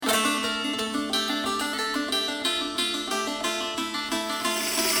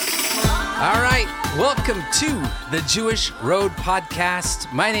Welcome to the Jewish Road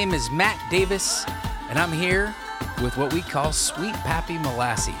Podcast. My name is Matt Davis, and I'm here with what we call Sweet Pappy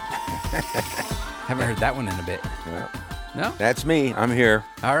Molassie. Haven't heard that one in a bit. No? That's me. I'm here.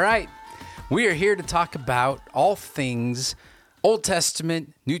 All right. We are here to talk about all things Old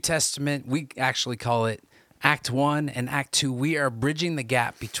Testament, New Testament. We actually call it Act 1 and Act 2. We are bridging the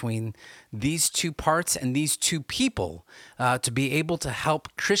gap between these two parts and these two people to be able to help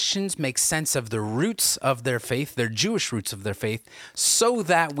Christians make sense of the roots of their faith, their Jewish roots of their faith, so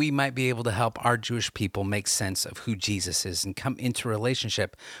that we might be able to help our Jewish people make sense of who Jesus is and come into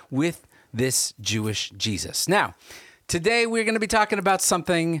relationship with this Jewish Jesus. Now, today we're going to be talking about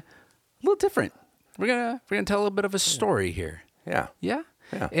something a little different. We're gonna tell a little bit of a story here. Yeah. Yeah?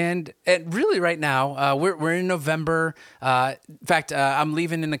 Yeah. And really right now, we're in November. In fact, I'm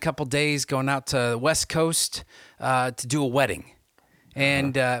leaving in a couple days, going out to the West Coast to do a wedding.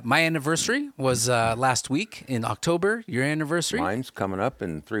 And my anniversary was last week in October, your anniversary. Mine's coming up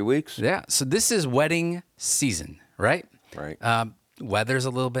in 3 weeks. Yeah, so this is wedding season, right? Right. Weather's a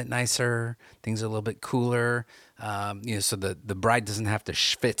little bit nicer, things are a little bit cooler, so the bride doesn't have to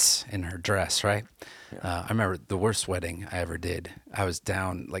schwitz in her dress, right? Yeah. I remember the worst wedding I ever did. I was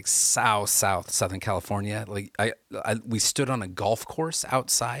down like Southern California. Like we stood on a golf course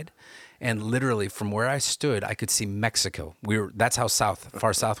outside, and literally from where I stood, I could see Mexico. That's how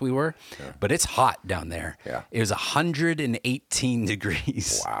far south we were, but it's hot down there. Yeah. It was 118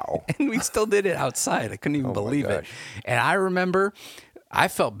 degrees. Wow. And we still did it outside. I couldn't even believe it. And I remember I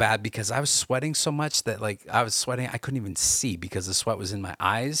felt bad because I was sweating so much that I was sweating. I couldn't even see because the sweat was in my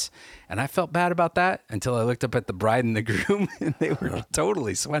eyes. And I felt bad about that until I looked up at the bride and the groom and they were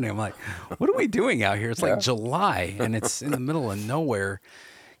totally sweating. I'm like, what are we doing out here? It's like July and it's in the middle of nowhere,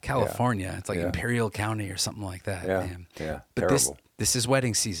 California. It's like Imperial County or something like that. Yeah. Man. Yeah. But Terrible. this is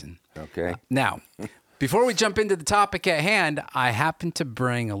wedding season. Okay. Now, before we jump into the topic at hand, I happen to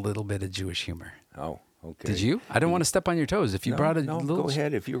bring a little bit of Jewish humor. Oh, okay. Did you? I didn't want to step on your toes. If you brought a little... go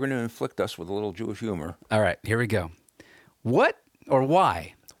ahead. If you're going to inflict us with a little Jewish humor. All right, here we go. What or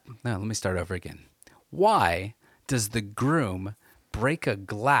why? No, let me start over again. Why does the groom break a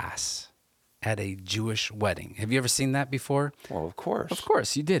glass at a Jewish wedding? Have you ever seen that before? Well, of course. Of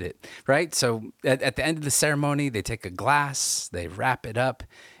course, you did it, right? So at the end of the ceremony, they take a glass, they wrap it up,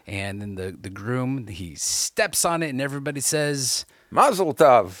 and then the groom, he steps on it, and everybody says... Mazel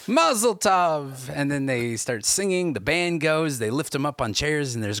tov. Mazel tov. And then they start singing. The band goes. They lift them up on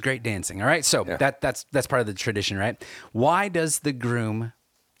chairs, and there's great dancing. All right, so that's part of the tradition, right? Why does the groom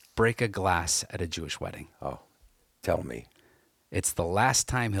break a glass at a Jewish wedding? Oh, tell me. It's the last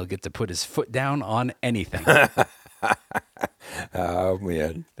time he'll get to put his foot down on anything. Oh,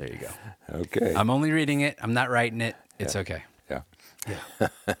 man. There you go. Okay. I'm only reading it. I'm not writing it. It's okay. Yeah. Yeah.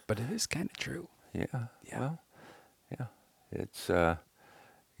 But it is kind of true. Yeah. Well, yeah. It's,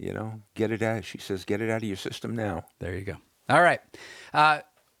 get it out. She says, get it out of your system now. There you go. All right.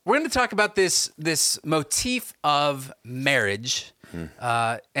 We're going to talk about this motif of marriage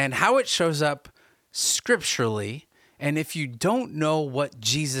and how it shows up scripturally. And if you don't know what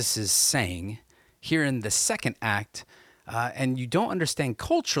Jesus is saying here in the second act, and you don't understand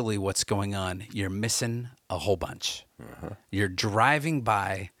culturally what's going on, you're missing a whole bunch. You're driving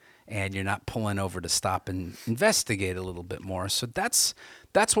by and you're not pulling over to stop and investigate a little bit more. So that's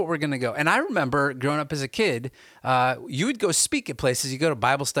what we're going to go. And I remember growing up as a kid, you would go speak at places, you go to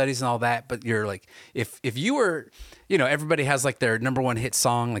Bible studies and all that, but you're like, if you were, everybody has like their number one hit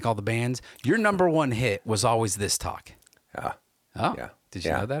song, like all the bands, your number one hit was always this talk. Oh, yeah. Did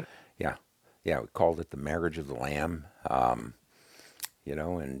you know that? Yeah. Yeah, we called it the Marriage of the Lamb, and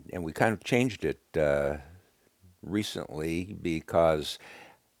we kind of changed it recently because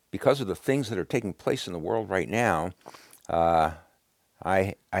of the things that are taking place in the world right now.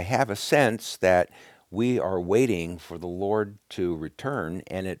 I have a sense that we are waiting for the Lord to return,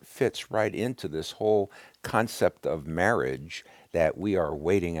 and it fits right into this whole concept of marriage that we are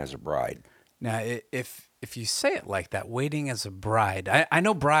waiting as a bride. Now, if you say it like that, waiting as a bride, I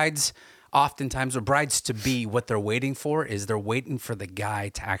know brides oftentimes, or brides to be, what they're waiting for is they're waiting for the guy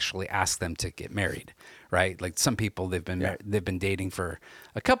to actually ask them to get married, right? Like some people, they've been dating for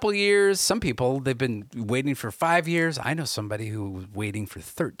a couple years. Some people, they've been waiting for 5 years. I know somebody who was waiting for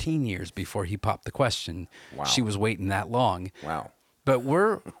 13 years before he popped the question. Wow. She was waiting that long. Wow. But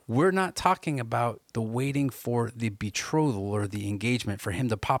we're not talking about the waiting for the betrothal or the engagement for him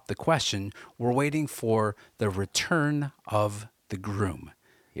to pop the question. We're waiting for the return of the groom.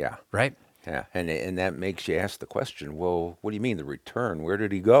 Yeah. Right? Yeah. And that makes you ask the question, well, what do you mean the return? Where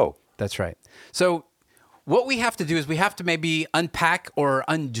did he go? That's right. So what we have to do is we have to maybe unpack or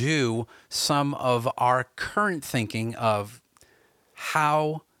undo some of our current thinking of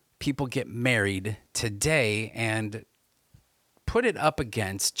how people get married today and put it up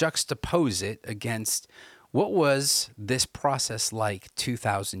against, juxtapose it against what was this process like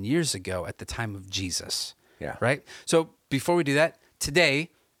 2,000 years ago at the time of Jesus. Yeah. Right? So before we do that, today,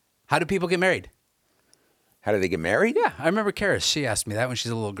 how do people get married? How do they get married? Yeah, I remember Karis. She asked me that when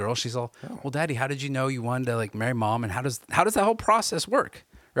she's a little girl. She's all, "Well, Daddy, how did you know you wanted to like marry mom, and how does that whole process work?"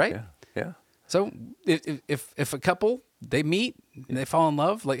 Right? Yeah. Yeah. So if a couple they meet and they fall in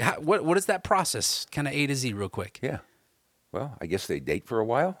love, like what is that process? Kind of A to Z, real quick. Yeah. Well, I guess they date for a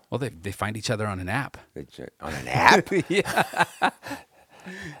while. Well, they find each other on an app. On an app? Yeah.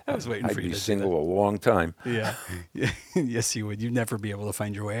 I was waiting I'd for you be to single a long time. Yeah. Yes, you would. You'd never be able to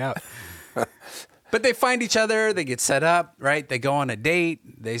find your way out. But they find each other. They get set up, right? They go on a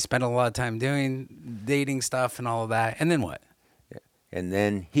date. They spend a lot of time doing dating stuff and all of that. And then what? Yeah. And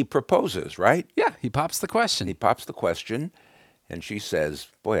then he proposes, right? Yeah, he pops the question. He pops the question, and she says,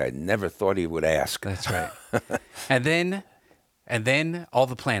 "Boy, I never thought he would ask." That's right. And then all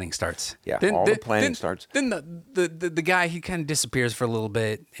the planning starts. Yeah, then, all the planning starts. Then the guy, he kind of disappears for a little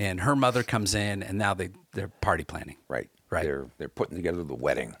bit, and her mother comes in, and now they're party planning. Right. Right. They're putting together the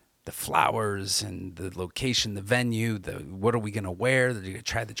wedding. The flowers and the location, the venue, what are we going to wear? They're going to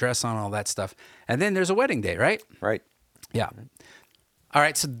try the dress on, all that stuff. And then there's a wedding day, right? Right. Yeah. All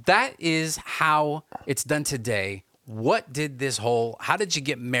right. So that is how it's done today. How did you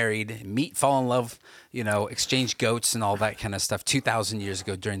get married, meet, fall in love, exchange goats and all that kind of stuff 2,000 years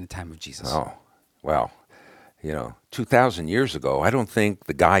ago during the time of Jesus? Oh, well, 2,000 years ago, I don't think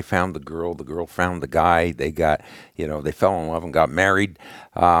the guy found the girl found the guy. They fell in love and got married.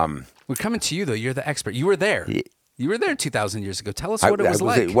 We're coming to you, though. You're the expert. You were there. You were there 2,000 years ago. Tell us what it was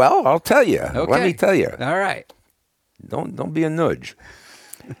like. Well, I'll tell you. Okay. Let me tell you. All right. Don't be a nudge.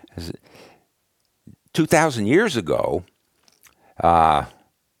 2,000 years ago,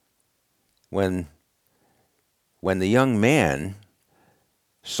 when the young man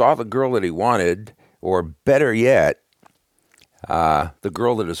saw the girl that he wanted, or better yet, the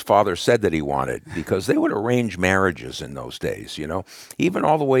girl that his father said that he wanted, because they would arrange marriages in those days, even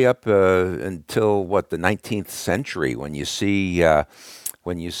all the way up until the 19th century, when you see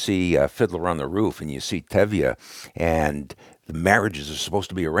Fiddler on the Roof and you see Tevye, and the marriages are supposed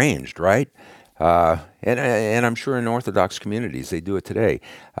to be arranged, right? And I'm sure in Orthodox communities they do it today.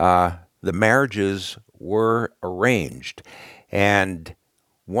 The marriages were arranged, and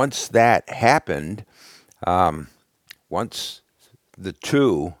once that happened, once the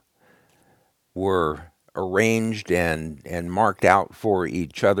two were arranged and marked out for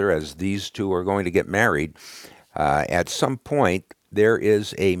each other as these two are going to get married, at some point there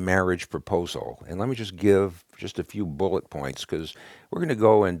is a marriage proposal. And let me just give just a few bullet points, because we're going to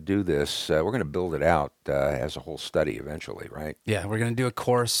go and do this. We're going to build it out as a whole study eventually, right? Yeah, we're going to do a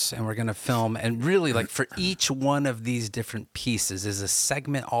course, and we're going to film. And really, for each one of these different pieces is a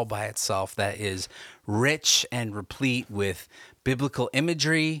segment all by itself that is rich and replete with biblical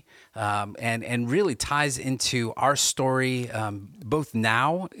imagery, and really ties into our story, both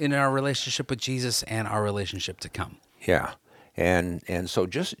now in our relationship with Jesus and our relationship to come. Yeah. And so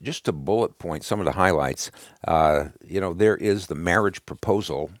just to bullet point some of the highlights, there is the marriage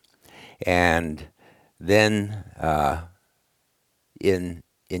proposal, and then in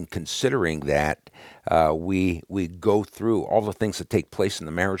considering that, we go through all the things that take place in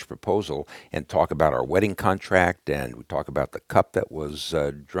the marriage proposal and talk about our wedding contract, and we talk about the cup that was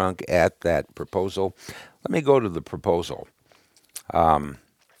drunk at that proposal. Let me go to the proposal.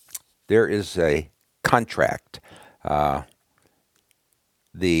 There is a contract.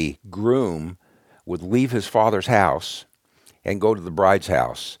 The groom would leave his father's house and go to the bride's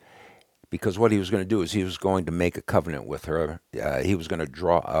house, because what he was going to do is he was going to make a covenant with her. He was going to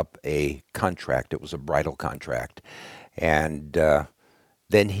draw up a contract. It was a bridal contract. And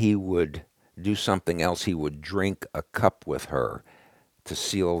then he would do something else. He would drink a cup with her to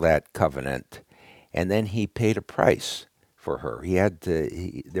seal that covenant. And then he paid a price for her.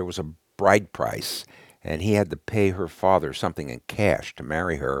 There was a bride price, and he had to pay her father something in cash to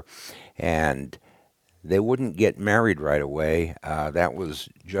marry her. And they wouldn't get married right away. That was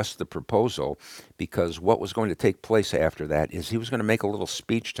just the proposal, because what was going to take place after that is he was going to make a little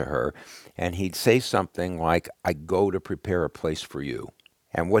speech to her, and he'd say something like, "I go to prepare a place for you."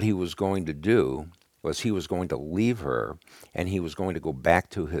 And what he was going to do was he was going to leave her, and he was going to go back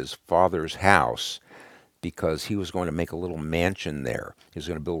to his father's house, because he was going to make a little mansion there. He was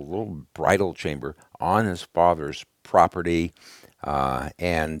going to build a little bridal chamber on his father's property,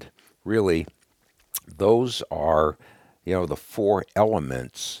 and really, those are, the four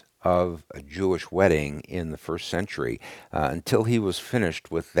elements of a Jewish wedding in the first century. Until he was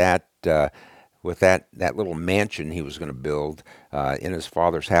finished with that little mansion he was going to build in his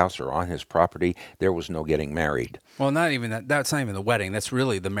father's house or on his property, there was no getting married. Well, not even that. That's not even the wedding. That's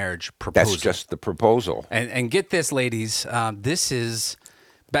really the marriage proposal. That's just the proposal. And get this, ladies. This is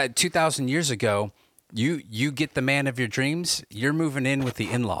about 2,000 years ago. You get the man of your dreams. You're moving in with the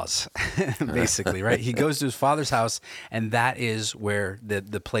in-laws, basically, right? He goes to his father's house, and that is where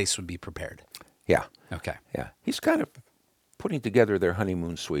the place would be prepared. Yeah. Okay. Yeah. He's kind of putting together their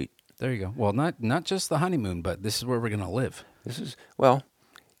honeymoon suite. There you go. Well, not just the honeymoon, but this is where we're going to live.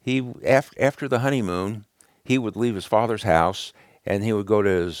 He after the honeymoon, he would leave his father's house and he would go to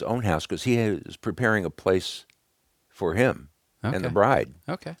his own house because he is preparing a place for him and the bride.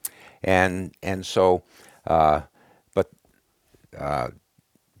 Okay. And so, but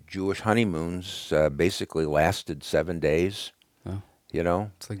Jewish honeymoons basically lasted 7 days. Oh,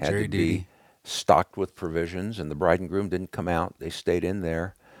 it's like had jury to duty. be stocked with provisions, and the bride and groom didn't come out; they stayed in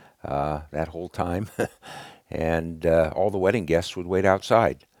there that whole time, and all the wedding guests would wait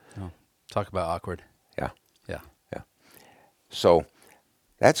outside. Oh, talk about awkward. Yeah. Yeah. So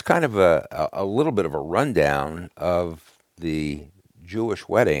that's kind of a little bit of a rundown of the Jewish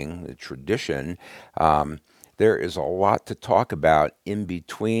wedding, the tradition. There is a lot to talk about in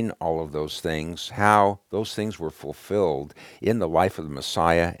between all of those things, how those things were fulfilled in the life of the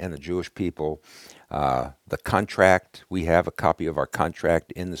Messiah and the Jewish people. The contract, we have a copy of our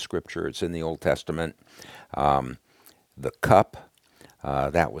contract in the Scripture. It's in the Old Testament. The cup,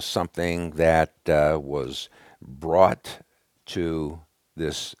 that was something that was brought to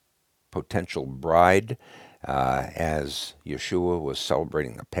this potential bride as Yeshua was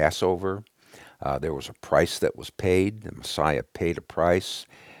celebrating the Passover. There was a price that was paid. The Messiah paid a price.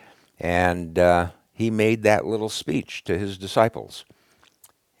 And he made that little speech to his disciples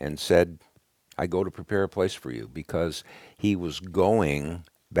and said, I go to prepare a place for you, because he was going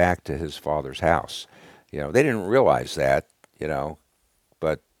back to his Father's house. They didn't realize that,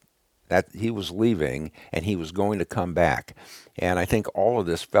 but that he was leaving and he was going to come back. And I think all of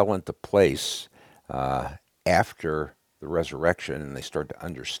this fell into place after the resurrection, and they start to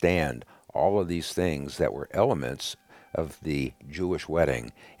understand all of these things that were elements of the Jewish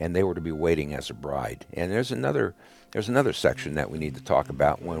wedding, and they were to be waiting as a bride. And there's another section that we need to talk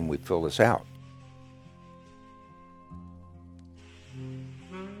about when we fill this out.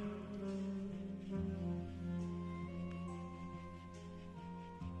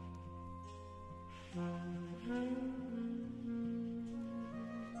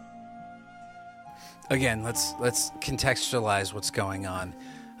 Again, let's contextualize what's going on.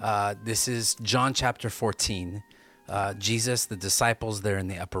 This is John chapter 14. Jesus, the disciples, they're in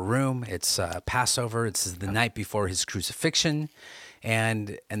the upper room. It's Passover. It's the night before his crucifixion.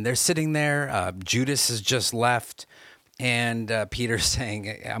 And they're sitting there. Judas has just left. And Peter's saying,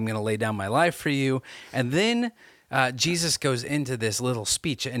 I'm going to lay down my life for you. And then Jesus goes into this little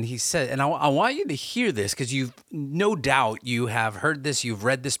speech. And he said, and I want you to hear this, because you've no doubt you have heard this. You've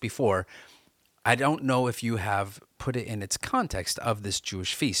read this before. I don't know if you have put it in its context of this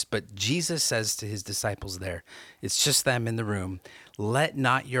Jewish feast, but Jesus says to his disciples there, it's just them in the room, let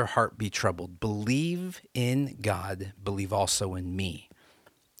not your heart be troubled. Believe in God, believe also in me.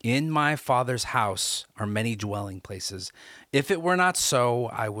 In my Father's house are many dwelling places. If it were not so,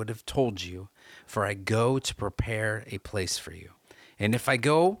 I would have told you, for I go to prepare a place for you. And if I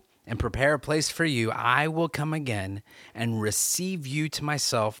go and prepare a place for you, I will come again and receive you to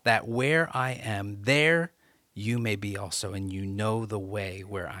myself, that where I am, there you may be also, and you know the way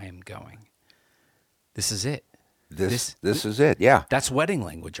where I am going. This is it. This is it, yeah. That's wedding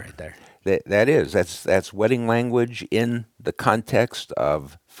language right there. That's wedding language in the context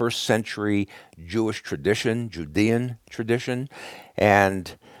of first century Jewish tradition, Judean tradition,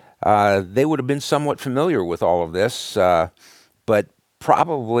 and they would have been somewhat familiar with all of this, but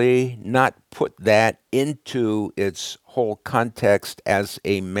probably not put that into its whole context as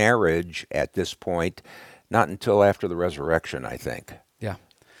a marriage at this point, not until after the resurrection, I think. Yeah.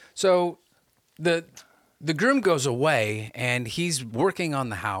 So the groom goes away and he's working on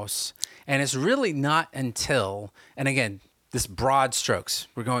the house, and it's really not until, and again, this broad strokes,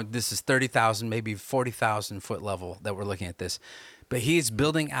 this is 30,000, maybe 40,000 foot level that we're looking at this, but he's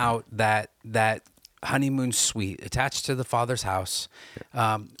building out that honeymoon suite attached to the Father's house.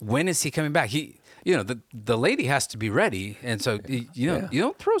 When is he coming back? The lady has to be ready, and so you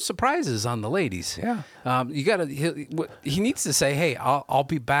don't throw surprises on the ladies. Yeah, He needs to say, hey, I'll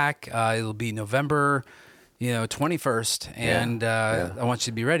be back. It'll be November, 21st, and Yeah. I want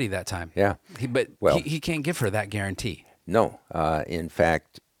you to be ready that time. Yeah. But Well, he can't give her that guarantee. no. In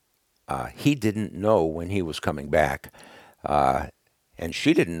fact, he didn't know when he was coming back, uh, and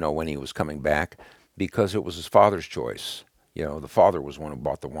she didn't know when he was coming back because it was his father's choice. The father was the one who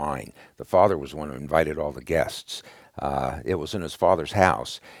bought the wine. The father was the one who invited all the guests. It was in his father's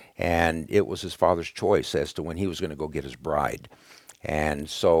house, and it was his father's choice as to when he was going to go get his bride. And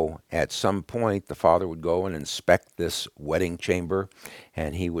so at some point, the father would go and inspect this wedding chamber,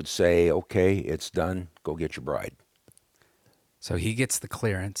 and he would say, okay, it's done. Go get your bride. So he gets the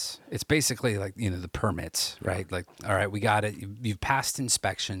clearance. It's basically like, the permits, right? Like, all right, we got it. You've passed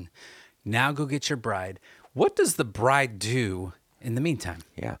inspection. Now go get your bride. What does the bride do in the meantime?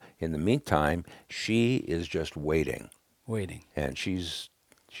 Yeah. In the meantime, she is just waiting. Waiting. And she's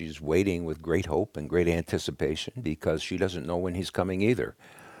waiting with great hope and great anticipation because she doesn't know when he's coming either.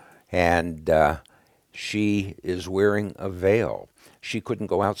 And she is wearing a veil. She couldn't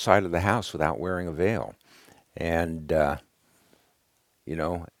go outside of the house without wearing a veil. And,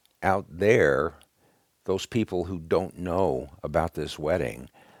 out there, those people who don't know about this wedding,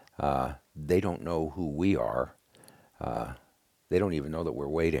 they don't know who we are. They don't even know that we're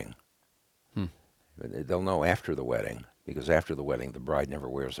waiting. They'll know after the wedding, because after the wedding, the bride never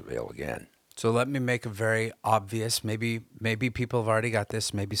wears a veil again. So let me make a very obvious, maybe people have already got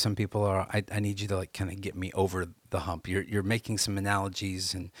this. Maybe some people are, I need you to kind of get me over the hump. You're making some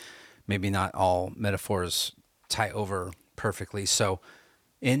analogies, and maybe not all metaphors tie over perfectly. So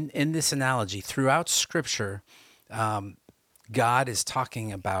in this analogy, throughout Scripture, God is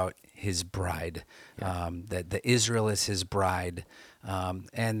talking about his bride, that Israel is his bride,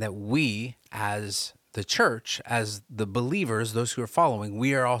 and that we as the church, as the believers, those who are following,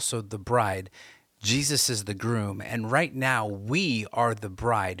 we are also the bride. Jesus is the groom. And right now, we are the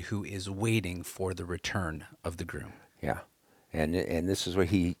bride who is waiting for the return of the groom. Yeah. And this is what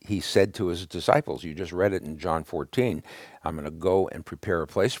he said to his disciples. You just read it in John 14. I'm going to go and prepare a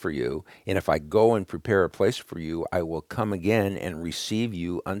place for you. And if I go and prepare a place for you, I will come again and receive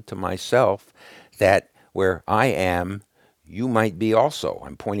you unto myself, that where I am, you might be also.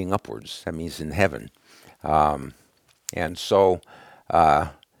 I'm pointing upwards. That means in heaven. And so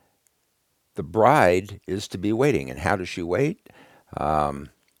the bride is to be waiting. And how does she wait?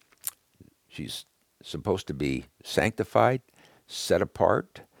 She's supposed to be sanctified, set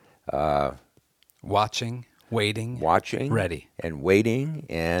apart, watching, waiting, ready. And waiting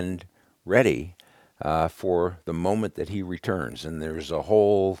and ready for the moment that he returns. And there's a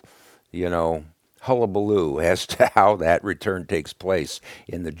whole, hullabaloo as to how that return takes place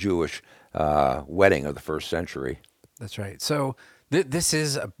in the Jewish wedding of the first century. That's right. So this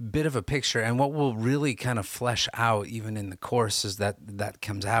is a bit of a picture, and what will really kind of flesh out, even in the course, is that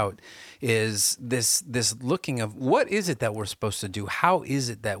comes out, is this looking of what is it that we're supposed to do? How is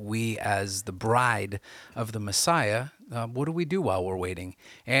it that we, as the bride of the Messiah, what do we do while we're waiting?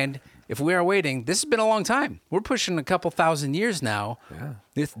 And if we are waiting, this has been a long time. We're pushing a couple thousand years now.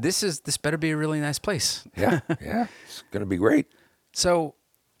 Yeah. This better be a really nice place. Yeah. It's going to be great. So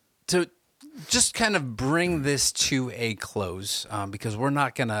to just kind of bring this to a close, because we're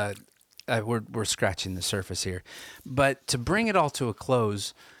not gonna, we're scratching the surface here, but to bring it all to a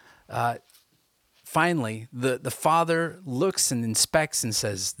close, finally, the father looks and inspects and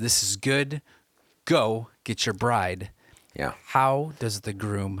says, "This is good. Go get your bride." Yeah. How does the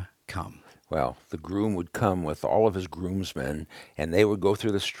groom come? Well, the groom would come with all of his groomsmen, and they would go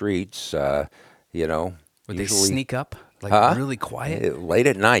through the streets, Would usually, they sneak up, like really quiet? Late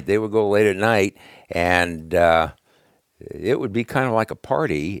at night. They would go late at night, and it would be kind of like a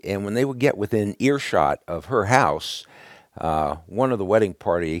party. And when they would get within earshot of her house, one of the wedding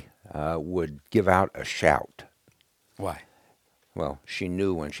party would give out a shout. Why? Well, she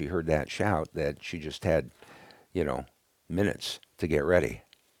knew when she heard that shout that she just had, minutes to get ready.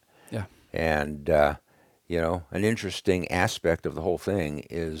 Yeah. And, an interesting aspect of the whole thing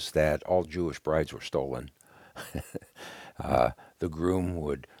is that all Jewish brides were stolen. The groom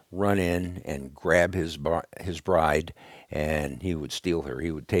would run in and grab his bride, and he would steal her.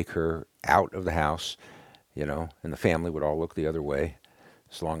 He would take her out of the house, and the family would all look the other way,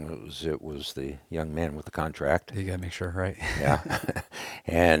 as long as it was the young man with the contract. You gotta make sure, right? Yeah.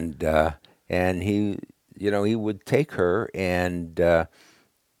 and he, he would take her and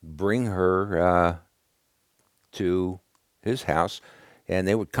bring her to his house, and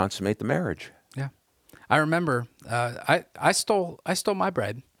they would consummate the marriage. Yeah. I remember I stole my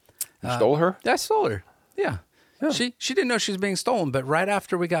bride. You stole her? I stole her. Yeah. Yeah. She didn't know she was being stolen, but right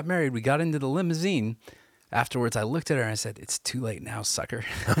after we got married, we got into the limousine. afterwards, I looked at her and I said, "It's too late now, sucker.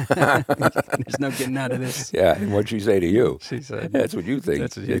 There's no getting out of this." Yeah, and what'd she say to you? She said, "That's what you think.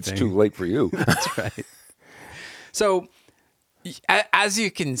 That's what you it's think." too late for you." That's right. So, as you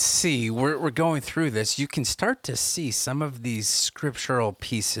can see, we're going through this. You can start to see some of these scriptural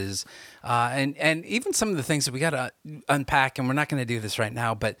pieces, and even some of the things that we got to unpack. And we're not going to do this right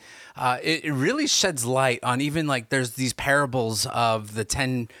now, but it really sheds light on even like there's these parables of the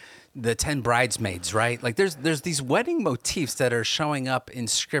 10 bridesmaids, right? Like there's these wedding motifs that are showing up in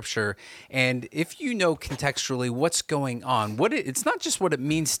scripture. And if you know contextually what's going on, it's not just what it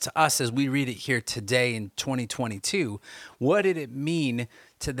means to us as we read it here today in 2022. What did it mean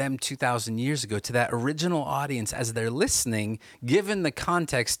to them 2,000 years ago, to that original audience as they're listening, given the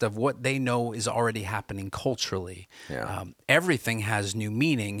context of what they know is already happening culturally? Yeah. Everything has new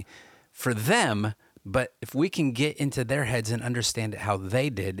meaning for them. But if we can get into their heads and understand it how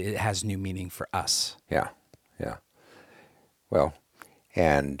they did, it has new meaning for us. Yeah. Well,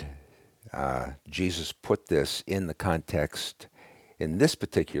 and Jesus put this in the context, in this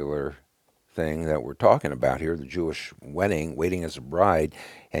particular thing that we're talking about here, the Jewish wedding, waiting as a bride,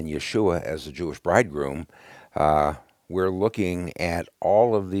 and Yeshua as the Jewish bridegroom. We're looking at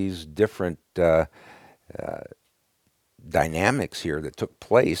all of these different dynamics here that took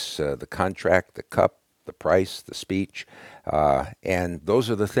place, the contract, the cup, the price, the speech, and those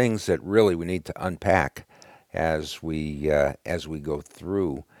are the things that really we need to unpack as we go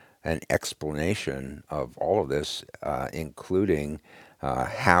through an explanation of all of this, including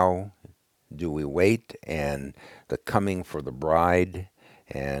how do we wait and the coming for the bride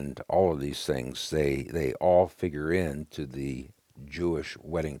and all of these things. They all figure into the Jewish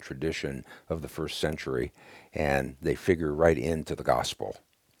wedding tradition of the first century, and they figure right into the gospel.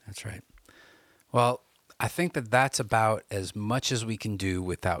 That's right. Well, I think that's about as much as we can do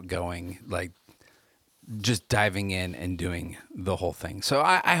without going like just diving in and doing the whole thing. So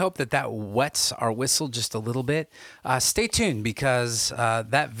I hope that wets our whistle just a little bit. Stay tuned because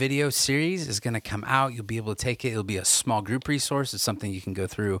that video series is going to come out. You'll be able to take it. It'll be a small group resource. It's something you can go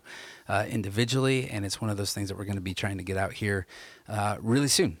through individually, and it's one of those things that we're going to be trying to get out here really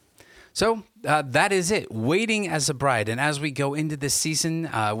soon. So that is it, waiting as a bride. And as we go into this season,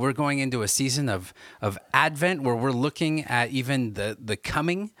 we're going into a season of Advent where we're looking at even the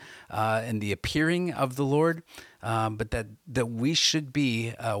coming and the appearing of the Lord, but that we should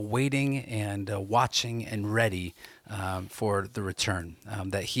be waiting and watching and ready for the return,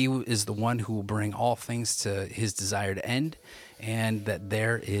 that he is the one who will bring all things to his desired end, and that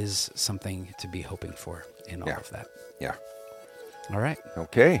there is something to be hoping for in all of that. Yeah. All right.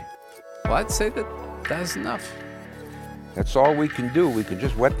 Okay. Well, I'd say that's enough. That's all we can do. We can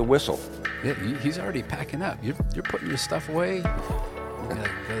just wet the whistle. Yeah, he's already packing up. You're putting your stuff away. You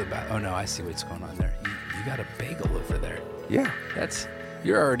gotta go to the back. Oh no, I see what's going on there. You got a bagel over there. Yeah.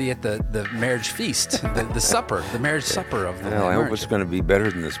 You're already at the marriage feast, the supper, the marriage supper of the. Well, I hope it's going to be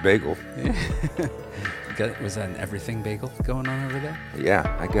better than this bagel. Was that an everything bagel going on over there?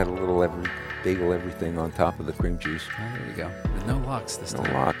 Yeah, I got a little bagel everything on top of the cream cheese. Oh, there you go. With no locks this time.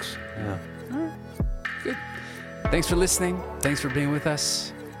 No locks. Yeah. All right. Good. Thanks for listening. Thanks for being with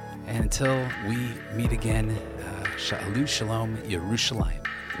us. And until we meet again, Shalom, Shalom, Yerushalayim.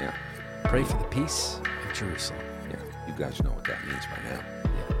 Yeah. Pray for the peace of Jerusalem. Yeah. You guys know what that means by now.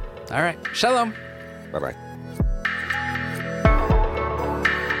 Yeah. All right. Shalom. Bye-bye.